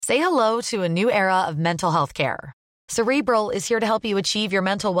Say hello to a new era of mental health care. Cerebral is here to help you achieve your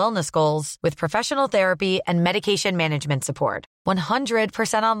mental wellness goals with professional therapy and medication management support.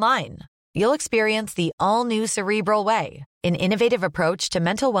 100% online. You'll experience the all-new Cerebral Way, an innovative approach to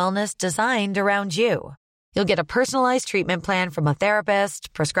mental wellness designed around you. You'll get a personalized treatment plan from a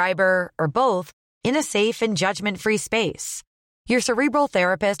therapist, prescriber, or both in a safe and judgment-free space. Your Cerebral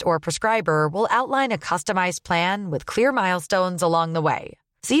therapist or prescriber will outline a customized plan with clear milestones along the way,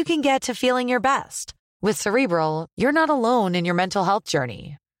 so you can get to feeling your best. With Cerebral, you're not alone in your mental health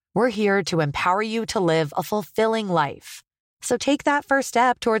journey. We're here to empower you to live a fulfilling life. So take that first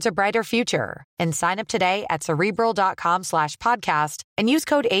step towards a brighter future and sign up today at Cerebral.com/podcast and use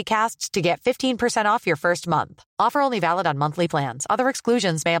code ACAST to get 15% off your first month. Offer only valid on monthly plans. Other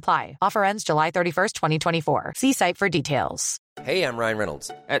exclusions may apply. Offer ends July 31st, 2024. See site for details. Hey, I'm Ryan Reynolds.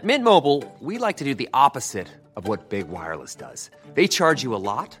 At Mint Mobile, we like to do the opposite of what Big Wireless does. They charge you a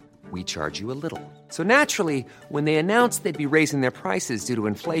lot. We charge you a little. So naturally, when they announced they'd be raising their prices due to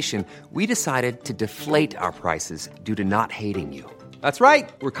inflation, we decided to deflate our prices due to not hating you. That's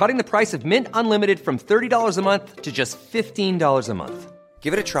right. We're cutting the price of Mint Unlimited from $30 a month to just $15 a month.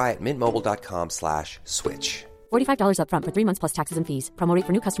 Give it a try at mintmobile.com/switch. $45 up front for 3 months plus taxes and fees. Promo rate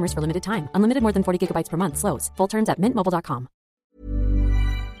for new customers for limited time. Unlimited more than 40 gigabytes per month. Slows full terms at mintmobile.com.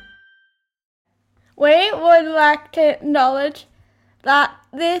 We would like to acknowledge that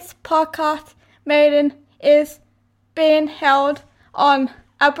this podcast meeting is being held on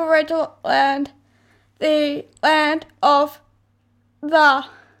Aboriginal land, the land of the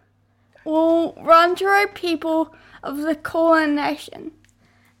Wurundjeri people of the Kulin Nation,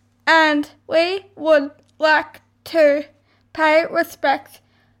 and we would like to pay respect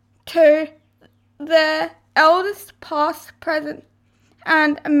to the elders past, present,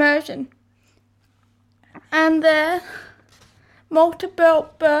 and emerging, and their multiple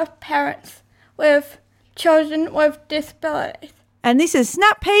birth parents with children with disabilities. And this is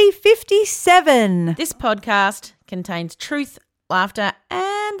Snap P57. This podcast contains truth, laughter,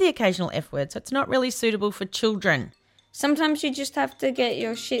 and the occasional F word, so it's not really suitable for children. Sometimes you just have to get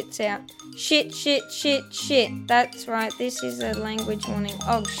your shits out. Shit, shit, shit, shit. That's right, this is a language warning.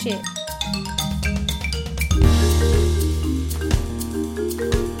 Oh, shit.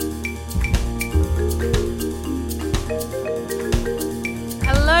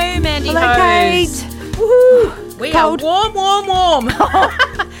 Hello, Mandy. Hello, Kate. Woohoo! We Cold. are warm.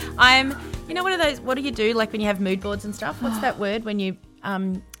 You know, what do you do like when you have mood boards and stuff? What's that word when you,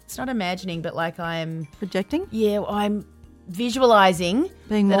 it's not imagining, but like I'm... Projecting? Yeah, I'm visualising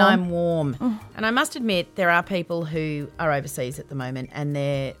Being that warm. I'm warm. And I must admit, there are people who are overseas at the moment and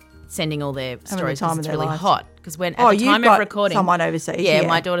they're sending all their stories time because of it's their really lives. hot. Because when at the you've time got of recording... someone overseas. Yeah,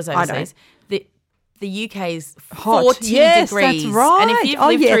 my daughter's I know. overseas. The UK's Hot. 40 Yes, degrees. that's right. And if you've Oh,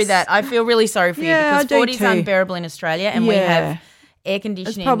 lived yes. through that, I feel really sorry for you Yeah, I because do 40 is too. unbearable in Australia and we have air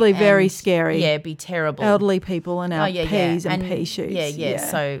conditioning. It's probably very and- scary. Yeah, it'd be terrible. Elderly people in our P's and pea shoes. Yeah.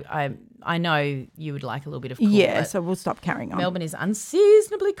 So I know you would like a little bit of cool. Yeah, but so we'll stop carrying on. Melbourne is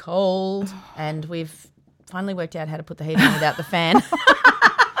unseasonably cold and we've finally worked out how to put the heater on without the fan.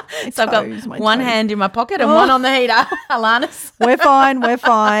 So I've got one hand in my pocket and one on the heater. Alanis. We're fine. We're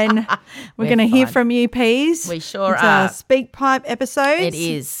going to hear fine. from you, Peas. We sure it's are. Our Speak Pipe episodes. It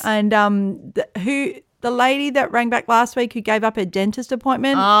is. And the lady that rang back last week who gave up her dentist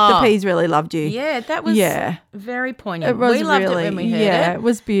appointment, Oh. the Peas really loved you. Yeah, that was very poignant. It was we loved really, it when we heard yeah, it. it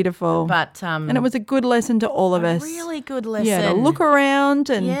was beautiful. But and it was a good lesson to all of us. really good lesson. Yeah, to look around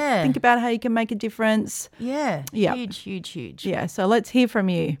and Yeah. think about how you can make a difference. Yeah, Yeah. huge. Yeah, so let's hear from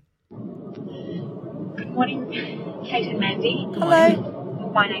you. Good morning, Kate and Mandy.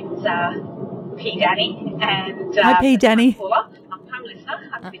 Hello. My name's P. Danny, and Hi, P. Danny. I'm a long-time listener.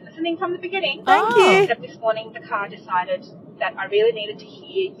 I've been listening from the beginning. Thank you. But this morning, the car decided that I really needed to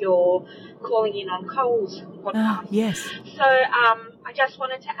hear your calling in on Coles podcast. Yes. So I just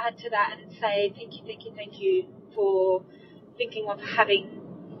wanted to add to that and say thank you for thinking of having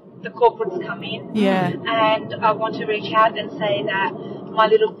the corporates come in. Yeah. And I want to reach out and say that my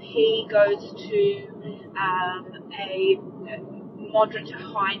little P goes to a moderate to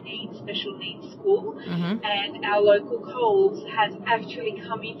high needs, special needs school, and our local Coles has actually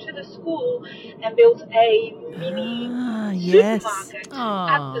come into the school and built a mini yes. supermarket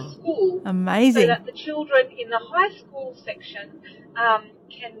at the school. Amazing. So that the children in the high school section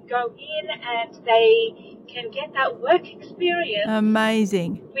can go in and they can get that work experience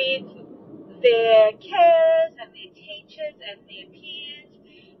Amazing. with their carers and their teachers and their peers,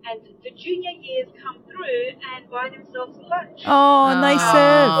 and the junior years come through and buy themselves lunch. Oh, and they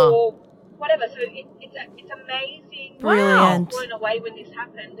serve. For whatever. So it's amazing. Brilliant. I was blown away when this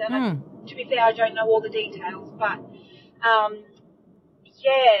happened. And to be fair, I don't know all the details, but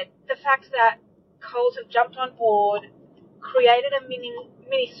the fact that Coles have jumped on board, created a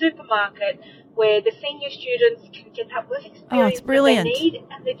mini supermarket where the senior students can get that work experience it's brilliant. that they need,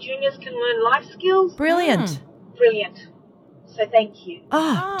 and the juniors can learn life skills. Brilliant. Brilliant. So thank you.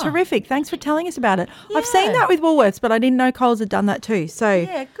 Terrific. Thanks for telling us about it. I've seen that with Woolworths, but I didn't know Coles had done that too. So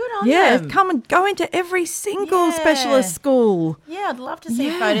Yeah, good on them. come and go into every single specialist school. Yeah, I'd love to see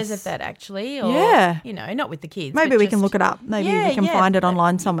photos of that actually. Or, not with the kids. Maybe but we can just- look it up. Maybe we can find it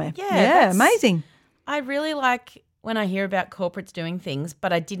online somewhere. that's- Amazing. I really like when I hear about corporates doing things,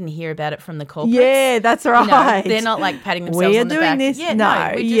 but I didn't hear about it from the corporates. Yeah, that's You know, right. they're not like patting themselves We're on the doing back. this. Yeah,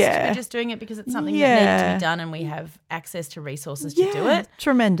 No, we're just doing it because it's something that needs to be done and we have access to resources to do it.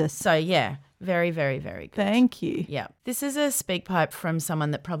 Tremendous. So, very, very, very good. Thank you. Yeah. This is a speak pipe from someone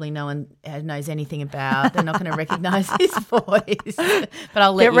that probably no one knows anything about. They're not going to recognise his voice. But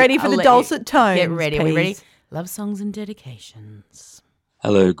I'll let Get ready for the dulcet tones. Get ready. Are we ready? please. Love songs and dedications.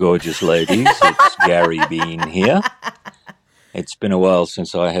 Hello, gorgeous ladies. It's Gary Bean here. It's been a while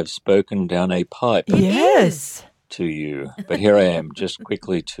since I have spoken down a pipe Yes. to you, but here I am just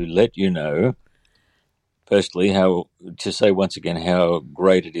quickly to let you know, firstly, to say once again how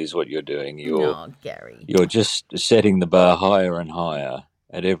great it is what you're doing. Gary. You're just setting the bar higher and higher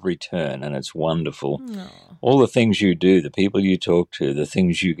at every turn, and it's wonderful. All the things you do, the people you talk to, the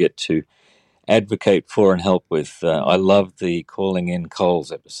things you get to advocate for and help with. I loved the Calling in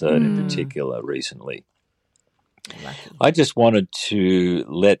Coles episode in particular recently. Lucky. I just wanted to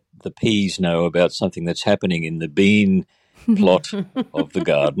let the peas know about something that's happening in the bean plot of the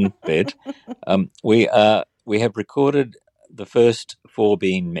garden bed. We have recorded the first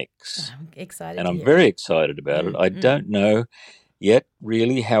 4-bean mix, I'm excited. and to I'm hear very it. excited about it. I don't know yet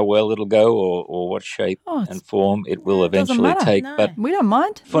really how well it'll go or what shape and form it will it doesn't eventually matter. take, No. but We don't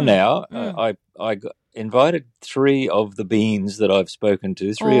mind. for now, I invited 3 of the beans that I've spoken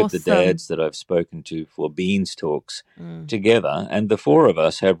to, 3 of the Awesome. dads that I've spoken to for Beans Talks together, and the 4 of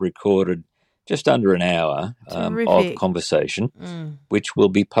us have recorded just under an hour of Terrific. conversation, which will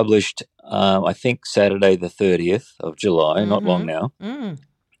be published, I think, Saturday the 30th of July, not long now.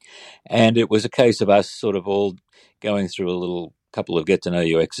 And it was a case of us sort of all going through a little couple of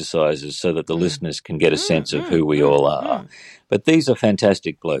get-to-know-you exercises so that the listeners can get a sense of who we all are. But these are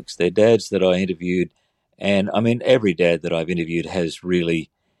fantastic blokes. They're dads that I interviewed, and, I mean, every dad that I've interviewed has really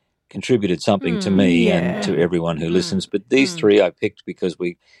contributed something to me and to everyone who listens. But these 3 I picked because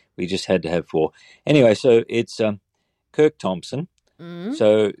we just had to have 4. Anyway, so it's Kirk Thompson.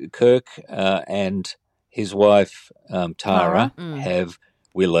 So Kirk and his wife, Tara, have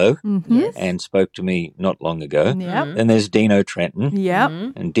Willow and spoke to me not long ago. Yep. Then there's Dino Trenton. Yep.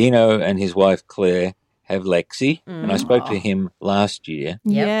 And Dino and his wife Claire have Lexi, and I spoke to him last year.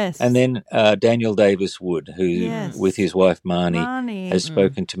 Yes. And then Daniel Davis Wood, who with his wife Marnie has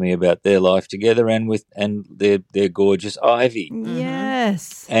spoken to me about their life together and their gorgeous Ivy.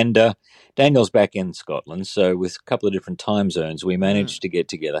 Yes. And Daniel's back in Scotland, so with a couple of different time zones, we managed to get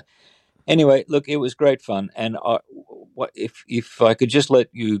together. Anyway, look, it was great fun, and if I could just let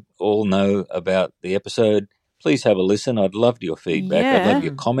you all know about the episode, please have a listen. I'd love your feedback. I'd love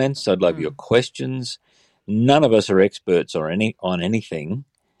your comments. I'd love your questions. None of us are experts on anything.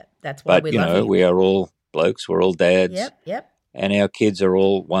 That's why But, we love you. we are all blokes. We're all dads. Yep. And our kids are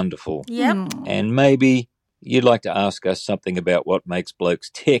all wonderful. Yep. And maybe you'd like to ask us something about what makes blokes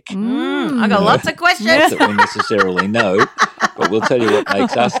tick. I got lots of questions. Not that we necessarily know, but we'll tell you what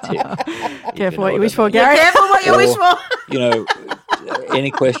makes us tick. Careful what you wish for, Yeah, Gary. careful what you wish for.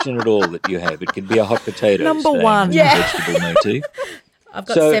 Any question at all that you have. It could be a hot potato Number stand, one. vegetable motif. I've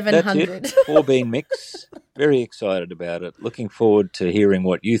got So 700. that's it. 4-bean mix. Very excited about it. Looking forward to hearing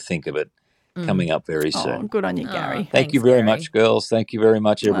what you think of it coming up very Oh, soon. good on you, Gary. Thank you Thanks, very Gary. much, girls. Thank you very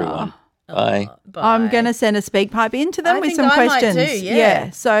much, everyone. Bye. I'm going to send a speak pipe into them I with think some I might questions. too, yeah.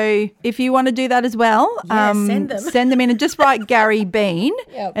 So if you want to do that as well, send them. Send them in and just write Gary Bean,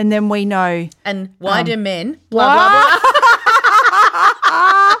 Yep. and then we know. And why do men? Blah, blah, blah.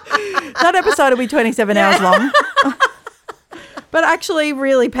 That episode will be 27 hours long. But actually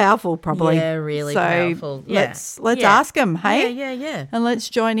really powerful, probably. Yeah, really powerful. Yeah. Let's Yeah. ask them, hey? Yeah. And let's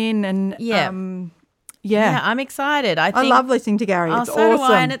join in and Yeah, I'm excited. I think love listening to Gary. Oh, It's so awesome.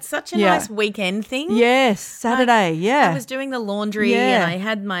 do I, and it's such a Yeah. nice weekend thing. Yes, Saturday, I was doing the laundry and I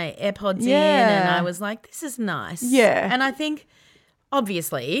had my AirPods in and I was like, this is nice. Yeah. And I think,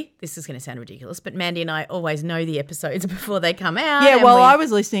 obviously, this is going to sound ridiculous, but Mandy and I always know the episodes before they come out. Yeah, and well, we- I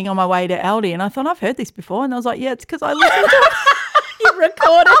was listening on my way to Aldi and I thought, I've heard this before. And I was like, yeah, it's because I listened to it. you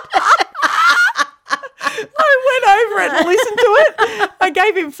recorded. it and listened to it. I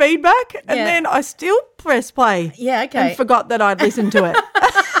gave him feedback and then I still pressed play. Yeah, okay. And forgot that I'd listened to it.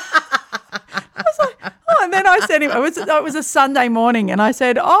 I was like, and then I said, it was a Sunday morning, and I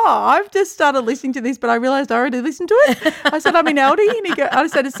said, I've just started listening to this, but I realised I already listened to it. I said, I'm in Aldi, and I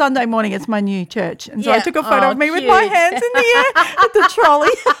said, it's Sunday morning, it's my new church. And so I took a photo of me with my hands in the air at the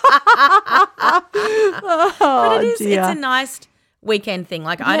trolley. But it's a nice weekend thing.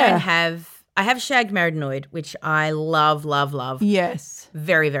 Like I have Shagged, Married, Annoyed, which I love, love, love. Yes.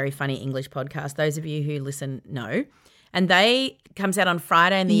 Very, very funny English podcast. Those of you who listen know. And they comes out on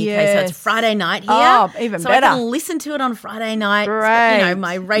Friday in the UK, so it's Friday night here. Oh, even better. So I can listen to it on Friday night, Great.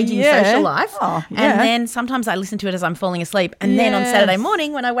 my raging social life. Oh, yeah. And then sometimes I listen to it as I'm falling asleep. And then on Saturday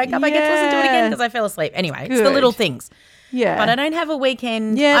morning when I wake up, I get to listen to it again because I fell asleep. Anyway, it's the little things. Yeah. But I don't have a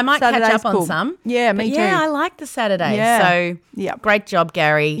weekend. Yeah, I might Saturday's catch up on cool. some. Yeah, me too. Yeah, I like the Saturdays. Yeah. So great job,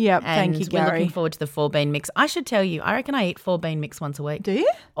 Gary. Yep, and thank you, we're Gary. looking forward to the 4-bean mix. I should tell you, I reckon I eat 4-bean mix once a week. Do you?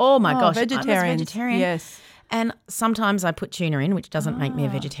 Oh, my gosh. Vegetarian. I'm a vegetarian. Yes. And sometimes I put tuna in, which doesn't make me a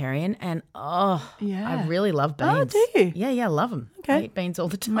vegetarian. And, I really love beans. Oh, do you? Yeah, I love them. Okay. I eat beans all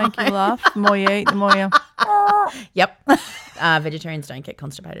the time. Make you laugh. The more you eat, the more you... Yep. Vegetarians don't get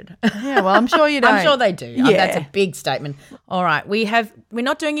constipated. Yeah, well, I'm sure you don't. I'm sure they do. Yeah. That's a big statement. All right. We're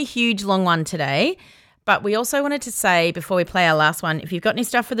not doing a huge long one today, but we also wanted to say before we play our last one, if you've got any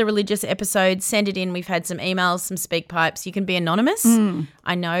stuff for the religious episode, send it in. We've had some emails, some speak pipes. You can be anonymous.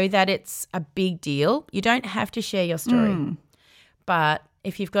 I know that it's a big deal. You don't have to share your story. But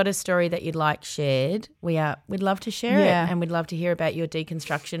if you've got a story that you'd like shared, we'd love to share it, and we'd love to hear about your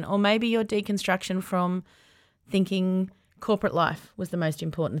deconstruction, or maybe your deconstruction from thinking corporate life was the most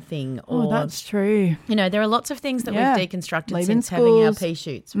important thing. Or, that's true. There are lots of things that we've deconstructed Leaving since having our schools. pea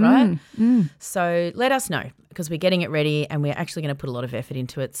shoots, right? So let us know because we're getting it ready and we're actually going to put a lot of effort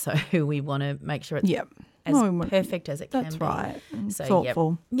into it. So we want to make sure it's as perfect as it can be. That's right. So,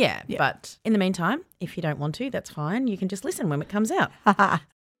 thoughtful. Yeah, but in the meantime, if you don't want to, that's fine. You can just listen when it comes out.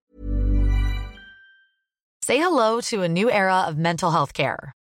 Say hello to a new era of mental health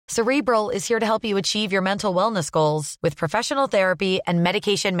care. Cerebral is here to help you achieve your mental wellness goals with professional therapy and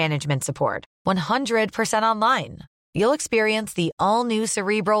medication management support. 100% online. You'll experience the all-new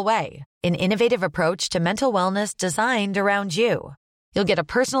Cerebral Way, an innovative approach to mental wellness designed around you. You'll get a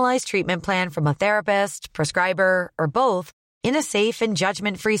personalized treatment plan from a therapist, prescriber, or both in a safe and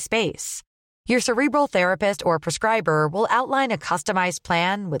judgment-free space. Your Cerebral therapist or prescriber will outline a customized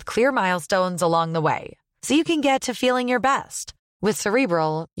plan with clear milestones along the way, so you can get to feeling your best. With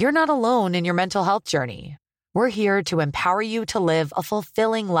Cerebral, you're not alone in your mental health journey. We're here to empower you to live a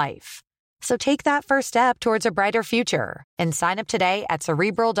fulfilling life. So take that first step towards a brighter future and sign up today at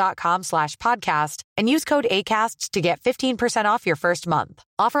Cerebral.com/podcast and use code ACAST to get 15% off your first month.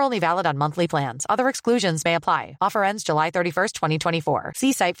 Offer only valid on monthly plans. Other exclusions may apply. Offer ends July 31st, 2024.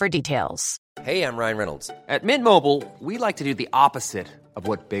 See site for details. Hey, I'm Ryan Reynolds. At Mint Mobile, we like to do the opposite of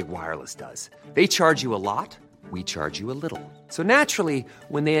what Big Wireless does. They charge you a lot. We charge you a little. So naturally,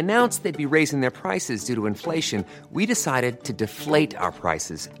 when they announced they'd be raising their prices due to inflation, we decided to deflate our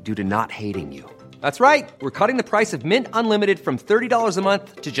prices due to not hating you. That's right. We're cutting the price of Mint Unlimited from $30 a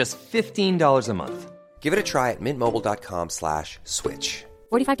month to just $15 a month. Give it a try at mintmobile.com/switch.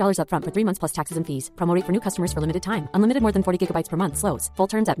 $45 up front for 3 months plus taxes and fees. Promo rate for new customers for limited time. Unlimited more than 40 gigabytes per month. Slows full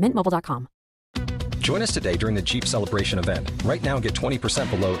terms at mintmobile.com. Join us today during the Jeep Celebration event. Right now, get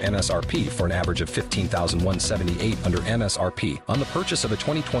 20% below MSRP for an average of $15,178 under MSRP on the purchase of a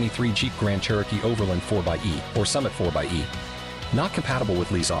 2023 Jeep Grand Cherokee Overland 4xE or Summit 4xE. Not compatible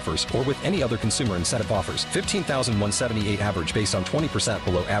with lease offers or with any other consumer incentive offers. $15,178 average based on 20%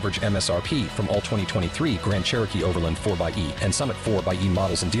 below average MSRP from all 2023 Grand Cherokee Overland 4xE and Summit 4xE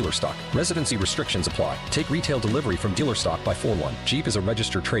models in dealer stock. Residency restrictions apply. Take retail delivery from dealer stock by 4/1. Jeep is a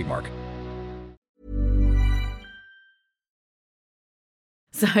registered trademark.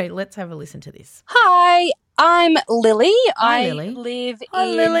 So let's have a listen to this. Hi, I'm Lily. Hi, I Lily. live Hi,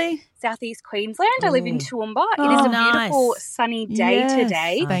 in Lily. Southeast Queensland. I live in Toowoomba. It Oh, is a nice. beautiful sunny day Yes,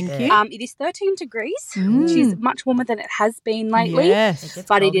 today. Thank you. It is 13 degrees, which is much warmer than it has been lately. Yes. gets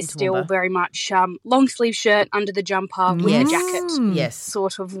But cold it in is still Toowoomba. very much long sleeve shirt under the jumper with Yes. a jacket Yes.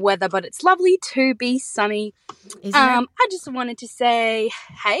 sort of weather. But it's lovely to be sunny. Isn't it? I just wanted to say,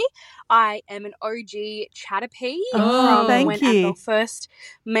 hey, I am an OG Chatterpee Oh, from thank when you. Annabelle first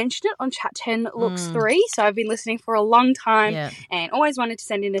mentioned it on Chat 10 Looks 3. So I've been listening for a long time Yeah. and always wanted to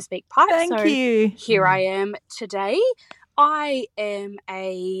send in a speak pipe. Thank so you. here I am today. I am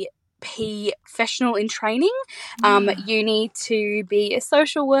a professional in training, uni to be a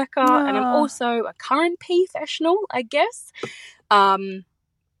social worker, and I'm also a current professional, I guess, and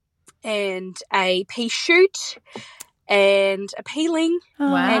a pea shoot. and a peeling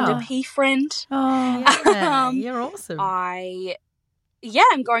and a pea friend. Yeah, you're awesome.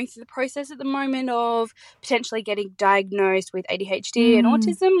 I'm going through the process at the moment of potentially getting diagnosed with ADHD and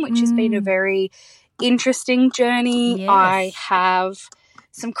autism, which has been a very interesting journey. Yes. I have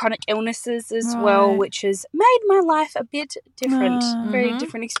some chronic illnesses as well, which has made my life a bit different, very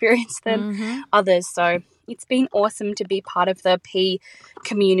different experience than others. So it's been awesome to be part of the P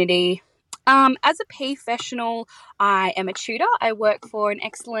community. As a P professional, I am a tutor. I work for an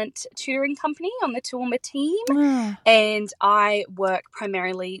excellent tutoring company on the Toowoomba team, and I work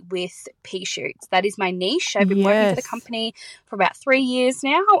primarily with pea shoots. That is my niche. I've been working for the company for about 3 years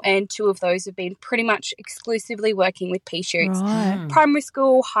now, and 2 of those have been pretty much exclusively working with pea shoots. Primary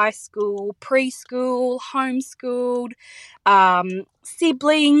school, high school, preschool, homeschooled,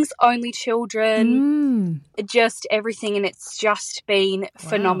 siblings, only children, just everything, and it's just been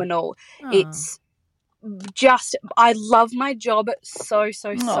phenomenal. It's just, I love my job so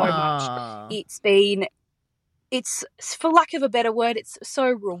much. It's for lack of a better word, it's so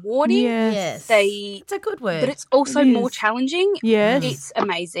rewarding. Yes. It's a good word. But it's also more challenging. Yes. It's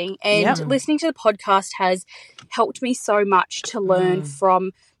amazing. And listening to the podcast has helped me so much to learn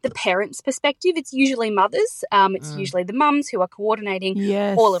from the parents' perspective. It's usually mothers. It's usually the mums who are coordinating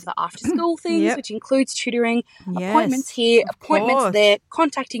all of the after-school things, which includes tutoring, appointments here, appointments there,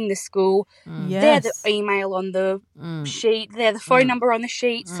 contacting the school. They're the email on the sheet. They're the phone number on the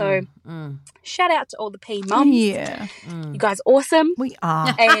sheet. So shout out to all the P mums. Yeah. You guys are awesome. We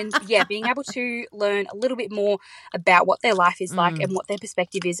are. And, being able to learn a little bit more about what their life is like and what their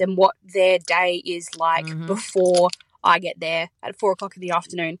perspective is and what their day is like before I get there at 4:00 in the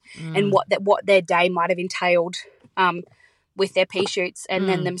afternoon, and what their day might have entailed with their pea shoots and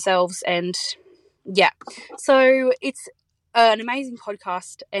then themselves. And so it's an amazing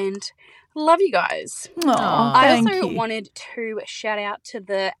podcast, and love you guys. I also wanted to shout out to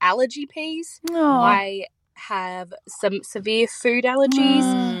the allergy peas. I have some severe food allergies,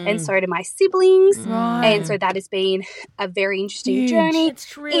 and so do my siblings, and so that has been a very interesting journey.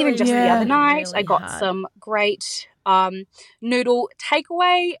 It's really, even just the other night, really I got hard. some great noodle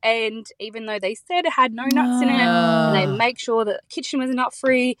takeaway, and even though they said it had no nuts in it, and they make sure that the kitchen was nut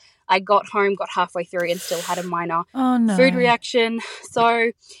free, I got home, got halfway through, and still had a minor food reaction.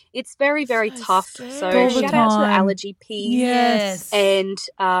 So it's very, very tough. So shout out to the allergy peas. Yes. And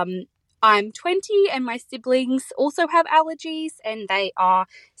I'm 20, and my siblings also have allergies, and they are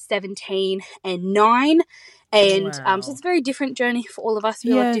 17 and 9. And so it's a very different journey for all of us.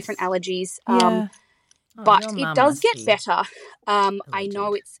 We all have different allergies. But it does get better. I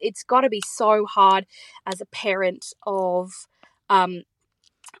know it's got to be so hard as a parent of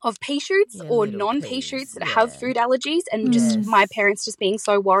pea shoots or non-pea shoots that have food allergies, and just my parents just being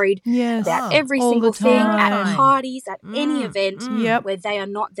so worried about every single thing at parties, at any event where they are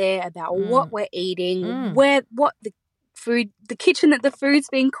not there, about what we're eating, what the food, the kitchen that the food's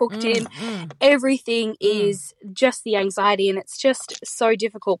being cooked in, everything is just the anxiety, and it's just so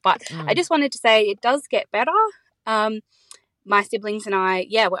difficult. But I just wanted to say it does get better. My siblings and I,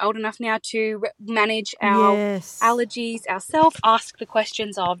 we're old enough now to manage our allergies ourselves, ask the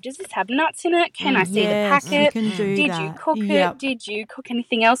questions of, does this have nuts in it? Can I see the packet? Did you cook it? Did you cook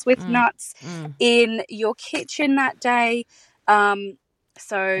anything else with nuts in your kitchen that day?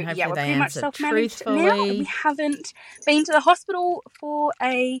 So, we're pretty much self-managed now. We haven't been to the hospital for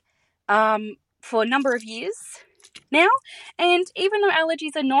a number of years now, and even though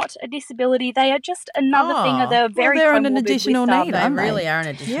allergies are not a disability, they are just another thing. They're very they're comorbid an additional with, need. They really are an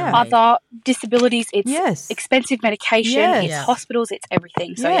additional need. other disabilities. It's expensive medication, it's hospitals, it's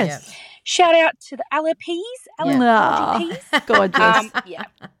everything. So shout out to the allergies, allergy peas. Gorgeous.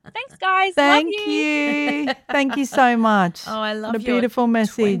 Thanks, guys. Thank Love you. Thank you so much. Oh, I love what a your beautiful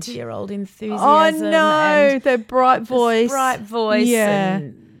message. 20-year-old enthusiasm. Oh, no, the bright voice. Bright voice. Yeah.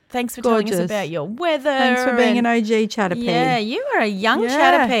 And thanks for telling us about your weather. Thanks for being an OG Chatterpea. Yeah, you are a young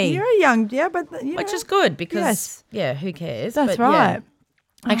Chatterpea. You're a young, but which is good because, who cares? That's right.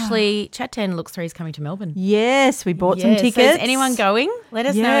 Actually, Chat 10 Looks 3 is coming to Melbourne. Yes, we bought some tickets. So is anyone going? Let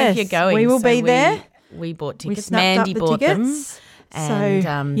us know if you're going. We will be there. We bought tickets. We Mandy bought tickets. them. And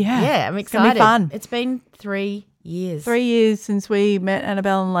I'm excited. It's going to be fun. It's been 3 years. 3 years since we met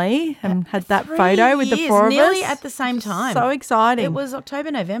Annabelle and Lee and had that photo with the 4 of us. Nearly at the same time. So exciting. It was October,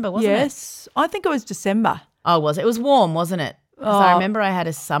 November, wasn't it? Yes. I think it was December. Oh, was it? It was warm, wasn't it? Because I remember I had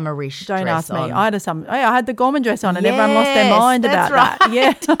a summerish Don't dress ask me. on. I had I had the Gorman dress on, and everyone lost their mind about that.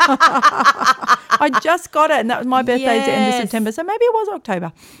 Yeah. I just got it, and that was my birthday at the end of Yes. September, so maybe it was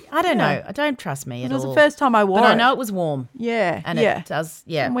October. I don't know. I don't trust me at It was all. the first time I wore it. But I know it was warm. Yeah, And yeah. it does,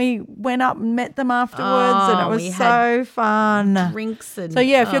 yeah. And we went up and met them afterwards, and it we was had so fun. Drinks and So,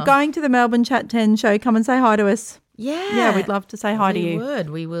 yeah, if you're going to the Melbourne Chat 10 show, come and say hi to us. Yeah, we'd love to say hi to you.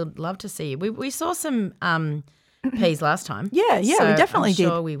 We would love to see you. We saw some peas last time. Yeah, we so definitely I'm did.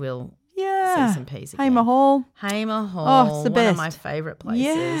 sure we will Yeah. see some peas again. Hamer Hall. Hamer Hall. Oh, it's the One best. of my favourite places.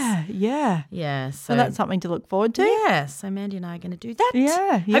 Yeah. Yeah. So that's something to look forward to. Yeah. So Mandy and I are going to do that.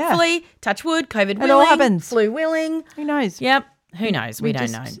 Yeah. Hopefully, touch wood, COVID willing. It all happens. Flu willing. Who knows? Yep. Who knows? We don't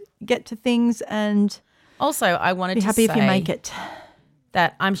just know. Get to things and Also, I wanted be to happy say if you make it.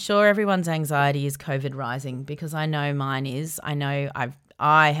 that I'm sure everyone's anxiety is COVID rising, because I know mine is. I know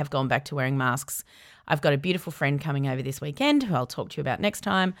I have gone back to wearing masks. I've got a beautiful friend coming over this weekend who I'll talk to you about next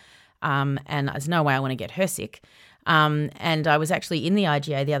time, and there's no way I want to get her sick. And I was actually in the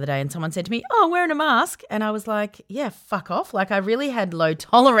IGA the other day and someone said to me, "Oh, I'm wearing a mask." And I was like, yeah, fuck off. Like, I really had low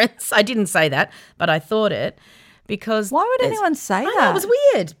tolerance. I didn't say that, but I thought it. Because why would anyone say I that? know, it was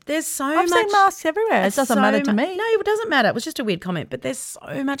weird. There's so much. I've seen masks everywhere. It doesn't matter to me. No, it doesn't matter. It was just a weird comment. But there's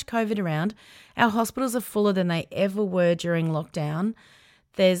so much COVID around. Our hospitals are fuller than they ever were during lockdown.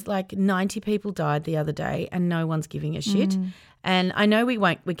 There's like 90 people died the other day and no one's giving a shit. And I know we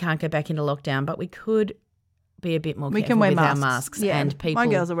can't go back into lockdown, but we could be a bit more careful with our masks. Yeah. And people. My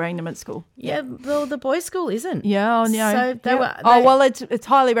girls are wearing them at school. Yeah, well, the boys' school isn't. Yeah, So they were. well, it's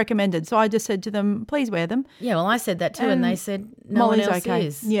highly recommended. So I just said to them, please wear them. Yeah, well, I said that too, and they said no Molly's one else okay.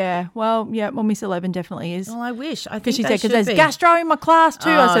 is. Yeah, well, Miss 11 definitely is. Well, I wish. I think Because she they said, because should there's be. gastro in my class too.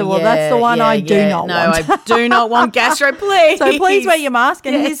 I said, well, yeah, that's the one I do not no, want. I do not want gastro, please. So please wear your mask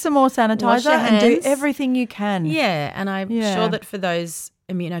and Yes. here's some more Wash sanitizer your and do hands. everything you can. Yeah, and I'm Yeah. sure that for those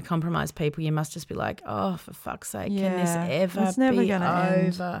immunocompromised people, you must just be like, oh, for fuck's sake, can this Yeah, ever it's never be gonna end.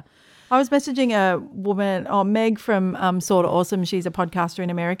 over? I was messaging a woman, Meg from Sorta Awesome. She's a podcaster in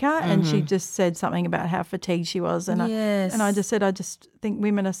America, and she just said something about how fatigued she was. And Yes. I just said, I just think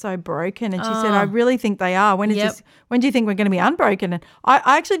women are so broken. And she said, I really think they are. When do you think we're going to be unbroken? And I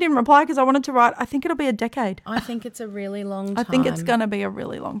actually didn't reply because I wanted to write, I think it'll be a decade. I think it's a really long time. I think it's going to be a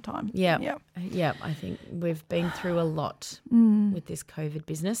really long time. Yeah. Yeah. I think we've been through a lot with this COVID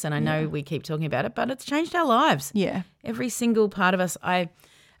business, and I know we keep talking about it, but it's changed our lives. Yeah. Every single part of us.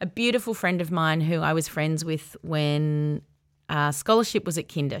 A beautiful friend of mine who I was friends with when scholarship was at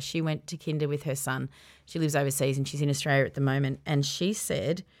Kinder. She went to Kinder with her son. She lives overseas and she's in Australia at the moment. And she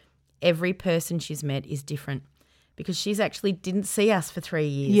said every person she's met is different because she's actually didn't see us for 3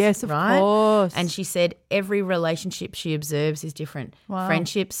 years. Yes, of right? course. And she said every relationship she observes is different. Wow.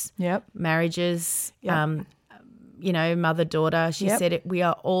 Friendships, marriages, mother-daughter. She said we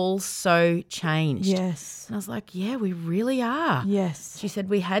are all so changed. Yes. And I was like, yeah, we really are. Yes. She said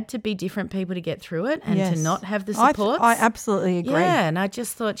we had to be different people to get through it and to not have the I supports. I absolutely agree. Yeah, and I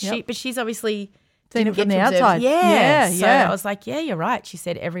just thought but she's obviously Seen didn't it from get the to observe- outside. Yeah, Yeah, so yeah. I was like, yeah, you're right. She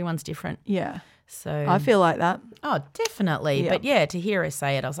said everyone's different. Yeah. So I feel like that. Oh, definitely. Yeah. But to hear her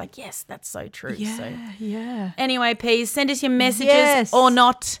say it, I was like, yes, that's so true. Yeah, So yeah. anyway, Peas, send us your messages Yes. or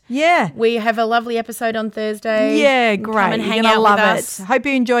not. Yeah. We have a lovely episode on Thursday. Yeah, Come great. and You're hang gonna out love with it. us. Hope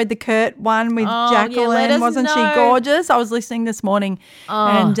you enjoyed the Kurt one with Oh, yeah, Jacqueline. let us Wasn't she know. gorgeous? I was listening this morning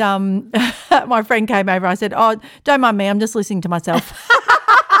and my friend came over. I said, oh, don't mind me. I'm just listening to myself.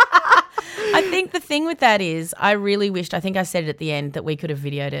 I think the thing with that is I really wished, I think I said it at the end, that we could have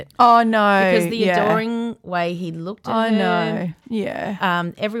videoed it. Oh, no. Because the adoring way he looked at I her. know.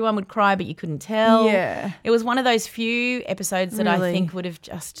 Yeah. Everyone would cry, but you couldn't tell. Yeah. It was one of those few episodes that I Really. think would have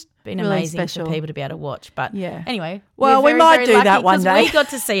just been Really amazing special. for people to be able to watch. But Yeah. anyway. Well, we're we very, might very do lucky that one 'cause day. We got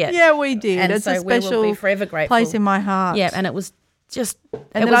to see it. Yeah, we did. And It's so a special we will be forever grateful. place in my heart. Yeah, and it was just And it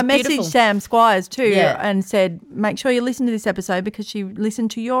then was I messaged beautiful. Sam Squires too Yeah. and said, make sure you listen to this episode because she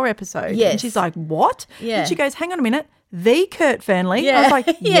listened to your episode. Yes. And she's like, what? Yeah. And she goes, hang on a minute, the Kurt Fernley? Yeah. I was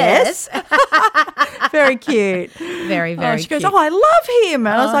like, yes. Very cute. Very, very She goes, cute. oh, I love him.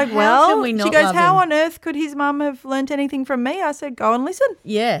 And I was Oh, like, how well, can we she not goes, love how him? on earth could his mum have learnt anything from me? I said, go and listen.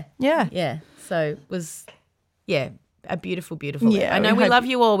 Yeah. Yeah. Yeah. So it was, a beautiful, beautiful. Yeah, I know we we hope- love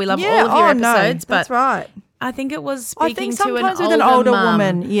you all. We love Yeah, all of your oh, no, episodes. But that's right. I think it was I speaking think to sometimes an with an older mum.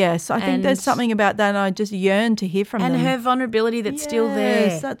 woman, yes. I think there's And- something about that and I just yearn to hear from And them. her vulnerability that's still there.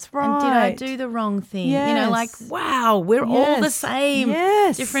 Yes, that's And did I right. do the wrong thing? Yes. Like, wow, we're all the Yes. same.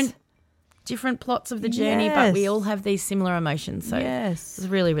 Yes. Different plots of the journey, but we Yes. all have these similar emotions. So Yes. it's a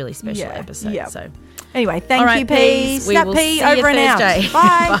really, really special Yeah, episode. yeah. So Anyway, thank all right, you, Peas. We Snap will Pea see over you and out. Thursday.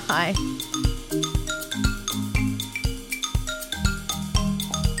 Bye. Bye.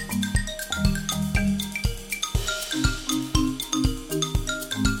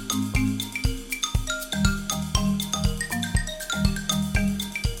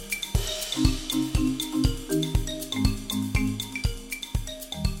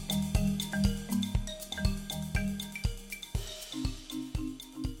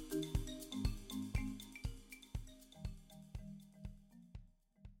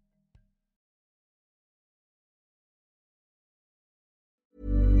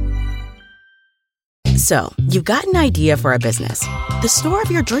 So, you've got an idea for a business, the store of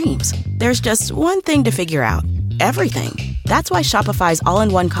your dreams. There's just one thing to figure out: everything. That's why Shopify's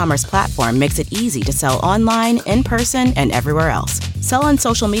all-in-one commerce platform makes it easy to sell online, in person, and everywhere else. Sell on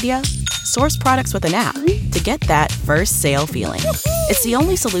social media, source products with an app to get that first sale feeling. It's the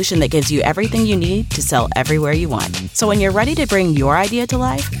only solution that gives you everything you need to sell everywhere you want. So when you're ready to bring your idea to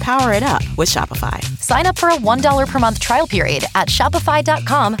life, power it up with Shopify. Sign up for a $1 per month trial period at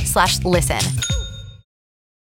shopify.com/listen.